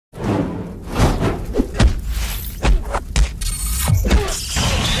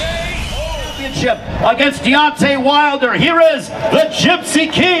championship against Deontay Wilder. Here is the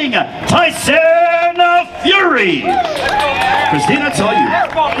Gypsy King, Tyson Fury. Christina, it's all you.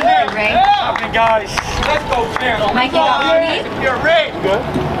 Hey guys, let's go, champ. Mikey got ready. You're ready. Good.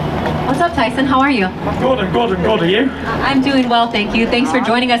 What's up, Tyson? How are you? I'm good. Are you? I'm doing well, thank you. Thanks for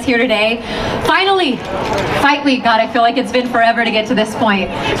joining us here today. Finally, fight week. God, I feel like it's been forever to get to this point.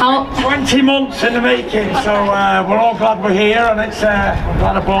 How? 20 months in the making, so we're all glad we're here, and it's I'm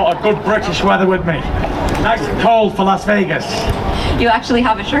glad I brought a good British weather with me. Nice and cold for Las Vegas. You actually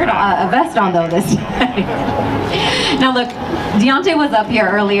have a shirt, a vest on though this time. Now look, Deontay was up here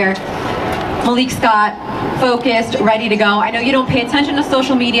earlier. Malik Scott, focused, ready to go. I know you don't pay attention to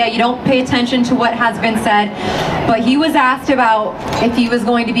social media, you don't pay attention to what has been said, but he was asked about if he was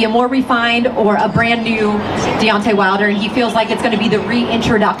going to be a more refined or a brand new Deontay Wilder, and he feels like it's going to be the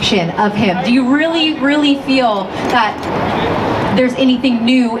reintroduction of him. Do you really feel that there's anything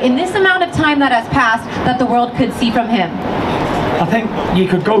new in this amount of time that has passed that the world could see from him? I think you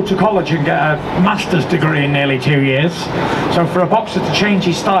could go to college and get a master's degree in nearly 2 years. So for a boxer to change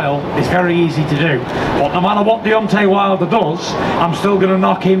his style, it's very easy to do. But no matter what Deontay Wilder does, I'm still going to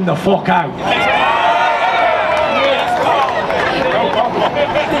knock him the fuck out.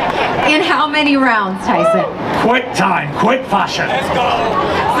 In how many rounds, Tyson? Quick time, quick fashion. Let's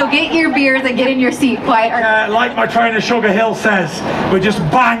go. So get your beers and get in your seat quiet. Like my trainer Sugar Hill says, we just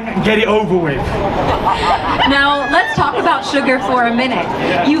bang and get it over with. Now, let's talk about Sugar for a minute.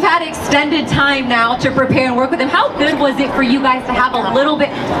 You've had extended time now to prepare and work with him. How good was it for you guys to have a little bit,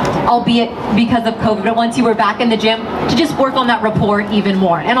 albeit because of COVID, but once you were back in the gym, to just work on that rapport even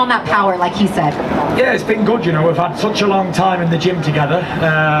more and on that power, like he said? Yeah, it's been good, you know. We've had such a long time in the gym together.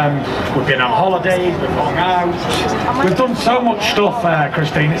 We've been on holidays, we've hung out. We've done so much stuff,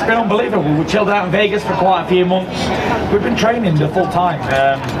 Christine. It's been unbelievable. We chilled out in Vegas for quite a few months. We've been training the full time.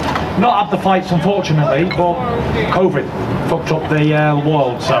 Not had the fights, unfortunately, but COVID fucked up the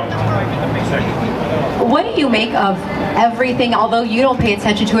world, so. What do you make of everything, although you don't pay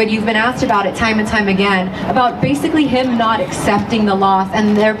attention to it, you've been asked about it time and time again, about basically him not accepting the loss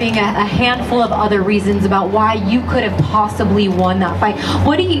and there being a handful of other reasons about why you could have possibly won that fight.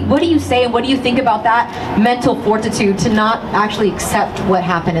 What do you say, and what do you think about that mental fortitude to not actually accept what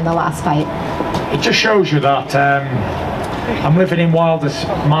happened in the last fight? It just shows you that I'm living in Wilder's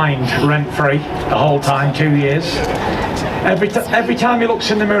mind rent-free the whole time, 2 years. Every time he looks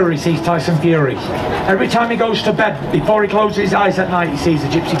in the mirror, he sees Tyson Fury. Every time he goes to bed, before he closes his eyes at night, he sees the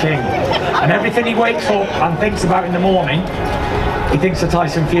Gypsy King. And everything he wakes up and thinks about in the morning, he thinks of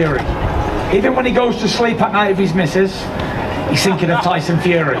Tyson Fury. Even when he goes to sleep at night with his missus, he's thinking of Tyson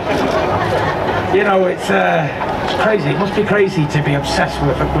Fury. You know, it's crazy. It must be crazy to be obsessed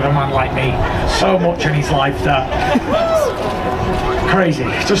with a man like me so much in his life that... Crazy.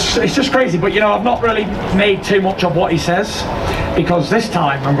 It's just crazy. But you know, I've not really made too much of what he says, because this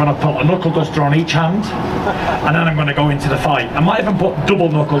time I'm going to put a knuckle duster on each hand, and then I'm going to go into the fight. I might even put double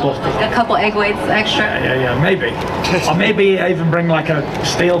knuckle dusters. A couple egg weights extra. Yeah, maybe. Or maybe I even bring like a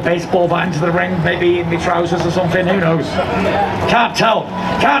steel baseball bat into the ring, maybe in my trousers or something. Who knows? Can't tell.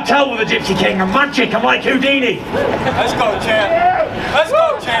 Can't tell with the Gypsy King. I'm magic. I'm like Houdini. Let's go, champ. Let's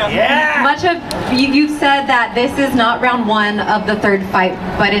go, champ. Yeah. Much of you said that this is not round 1 of the 3rd fight,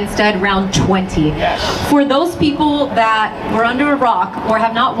 but instead round 20. Yes. For those people that were under a rock or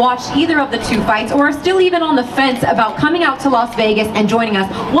have not watched either of the 2 fights, or are still even on the fence about coming out to Las Vegas and joining us,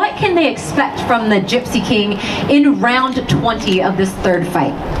 what can they expect from the Gypsy King in round 20 of this 3rd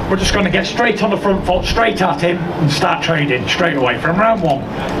fight? We're just going to get straight on the front foot, straight at him, and start trading straight away from round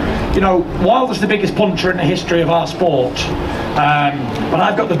 1. You know, Wilder's the biggest puncher in the history of our sport, but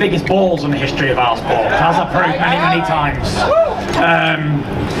I've got the biggest balls in the history of our sport, as I've proved many times.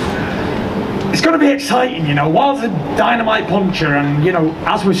 It's going to be exciting, you know. Wilder's a dynamite puncher, and you know,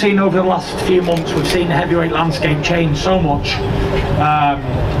 as we've seen over the last few months, we've seen the heavyweight landscape change so much.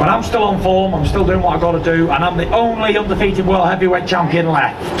 But I'm still on form, I'm still doing what I've got to do, and I'm the only undefeated world heavyweight champion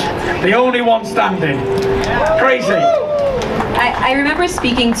left. The only one standing. Crazy. I remember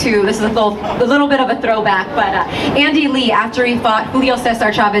speaking to, this is a little bit of a throwback, but Andy Lee, after he fought Julio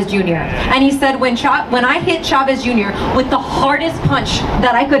Cesar Chavez Jr. And he said, when I hit Chavez Jr. with the hardest punch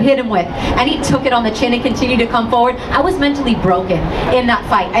that I could hit him with, and he took it on the chin and continued to come forward, I was mentally broken in that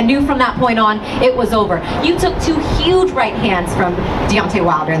fight. I knew from that point on, it was over. You took 2 huge right hands from Deontay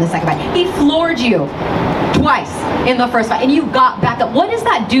Wilder in the 2nd fight. He floored you twice in the 1st fight, and you got back up. What does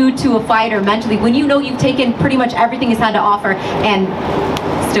that do to a fighter mentally when you know you've taken pretty much everything he's had to offer and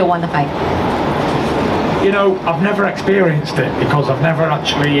still won the fight? You know, I've never experienced it because I've never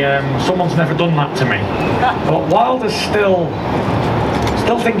actually, someone's never done that to me. But Wilder's still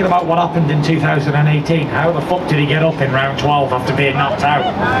Still thinking about what happened in 2018. How the fuck did he get up in round 12 after being knocked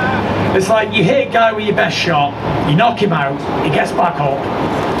out? It's like you hit a guy with your best shot, you knock him out, he gets back up,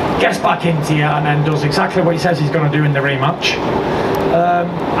 gets back into you, and then does exactly what he says he's going to do in the rematch.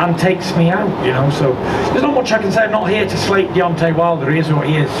 And takes me out, you know, so there's not much I can say. I'm not here to slate Deontay Wilder. He is what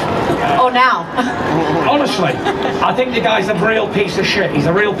he is. Oh, now. Honestly, I think the guy's a real piece of shit. He's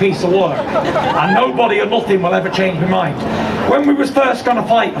a real piece of work, and nobody or nothing will ever change my mind. When we was first going to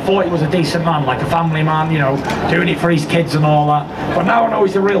fight, I thought he was a decent man, like a family man, you know, doing it for his kids and all that. But now I know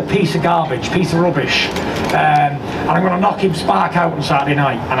he's a real piece of garbage, piece of rubbish. And I'm going to knock him spark out on Saturday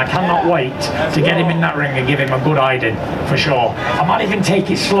night, and I cannot wait to get him in that ring and give him a good hiding, for sure. I might even take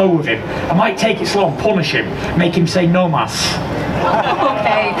it slow with him. I might take it slow and punish him, make him say no mas.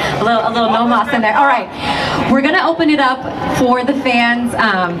 Okay, a little no mas in there. All right, we're gonna open it up for the fans,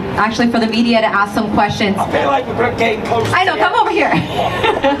 actually for the media to ask some questions. I feel like we're getting close. I know, come over here.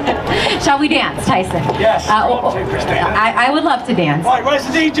 Shall we dance, Tyson? Yes, I would love to dance. Right, where's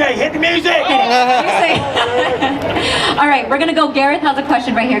the DJ? Hit the music! All right, we're gonna go. Gareth has a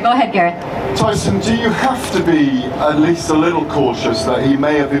question right here. Go ahead, Gareth. Tyson, do you have to be at least a little cautious that he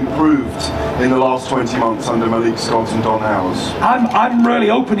may have improved in the last 20 months under Malik Scott and Don Howes? I'm really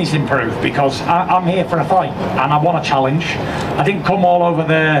hoping he's improved, because I'm here for a fight and I want a challenge. I didn't come all over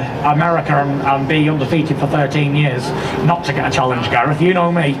America and be undefeated for 13 years not to get a challenge, Gareth. You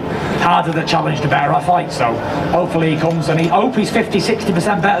know me. Harder the challenge, the better I fight. So hopefully he comes, and I hope he's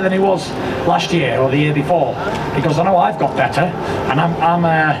 50-60% better than he was last year or the year before, because I know I've got better, and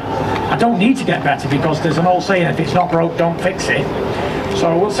I don't need to get better, because there's an old saying, if it's not broke, don't fix it.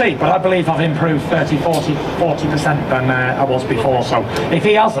 So we'll see, but I believe I've improved 40% than I was before. So if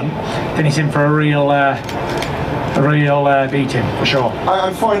he hasn't, then he's in for a real beating, for sure.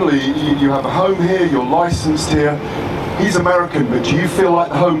 And finally, you have a home here, you're licensed here. He's American, but do you feel like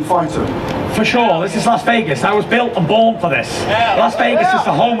the home fighter? For sure, this is Las Vegas. I was built and born for this. Las Vegas is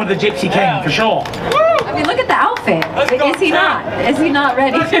the home of the Gypsy King, for sure. I mean, look at the outfit. Is he not? Is he not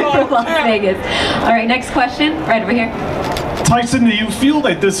ready for Las Vegas? All right, next question, right over here. Tyson, do you feel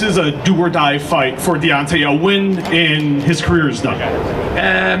that this is a do-or-die fight for Deontay? A win and his career is done?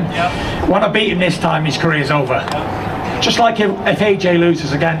 When I beat him this time, his career's over. Just like if AJ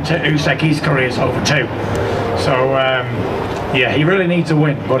loses again to Usyk, his career's over too. So, yeah, he really needs a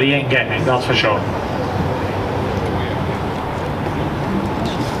win, but he ain't getting it, that's for sure.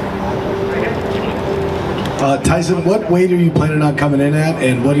 Tyson, what weight are you planning on coming in at,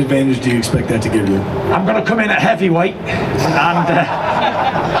 and what advantage do you expect that to give you? I'm going to come in at heavyweight, and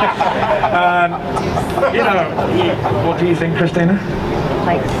you know, what do you think, Christina?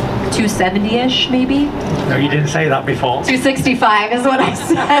 Like 270-ish, maybe? No, you didn't say that before. 265 is what I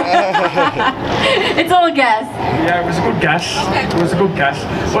said. It's all a guess. Yeah, it was a good guess. It was a good guess.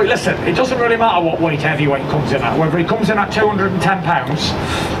 But listen, it doesn't really matter what weight heavyweight comes in at. Whether he comes in at 210 pounds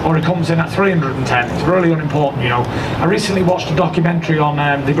or he comes in at 310, it's really unimportant, you know. I recently watched a documentary on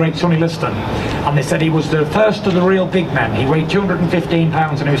the great Sonny Liston, and they said he was the first of the real big men. He weighed 215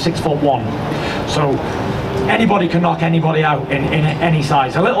 pounds and he was 6'1". So anybody can knock anybody out in any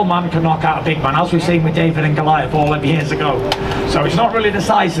size. A little man can knock out a big man, as we've seen with David and Goliath all of years ago. So it's not really the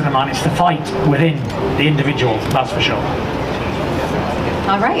size of the man, it's the fight within the individual, that's for sure.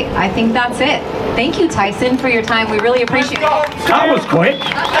 All right, I think that's it. Thank you, Tyson, for your time. We really appreciate it. That was quick.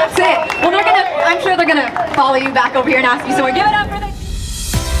 That's it. Well, I'm sure they're gonna follow you back over here and ask you some more. Give it up for the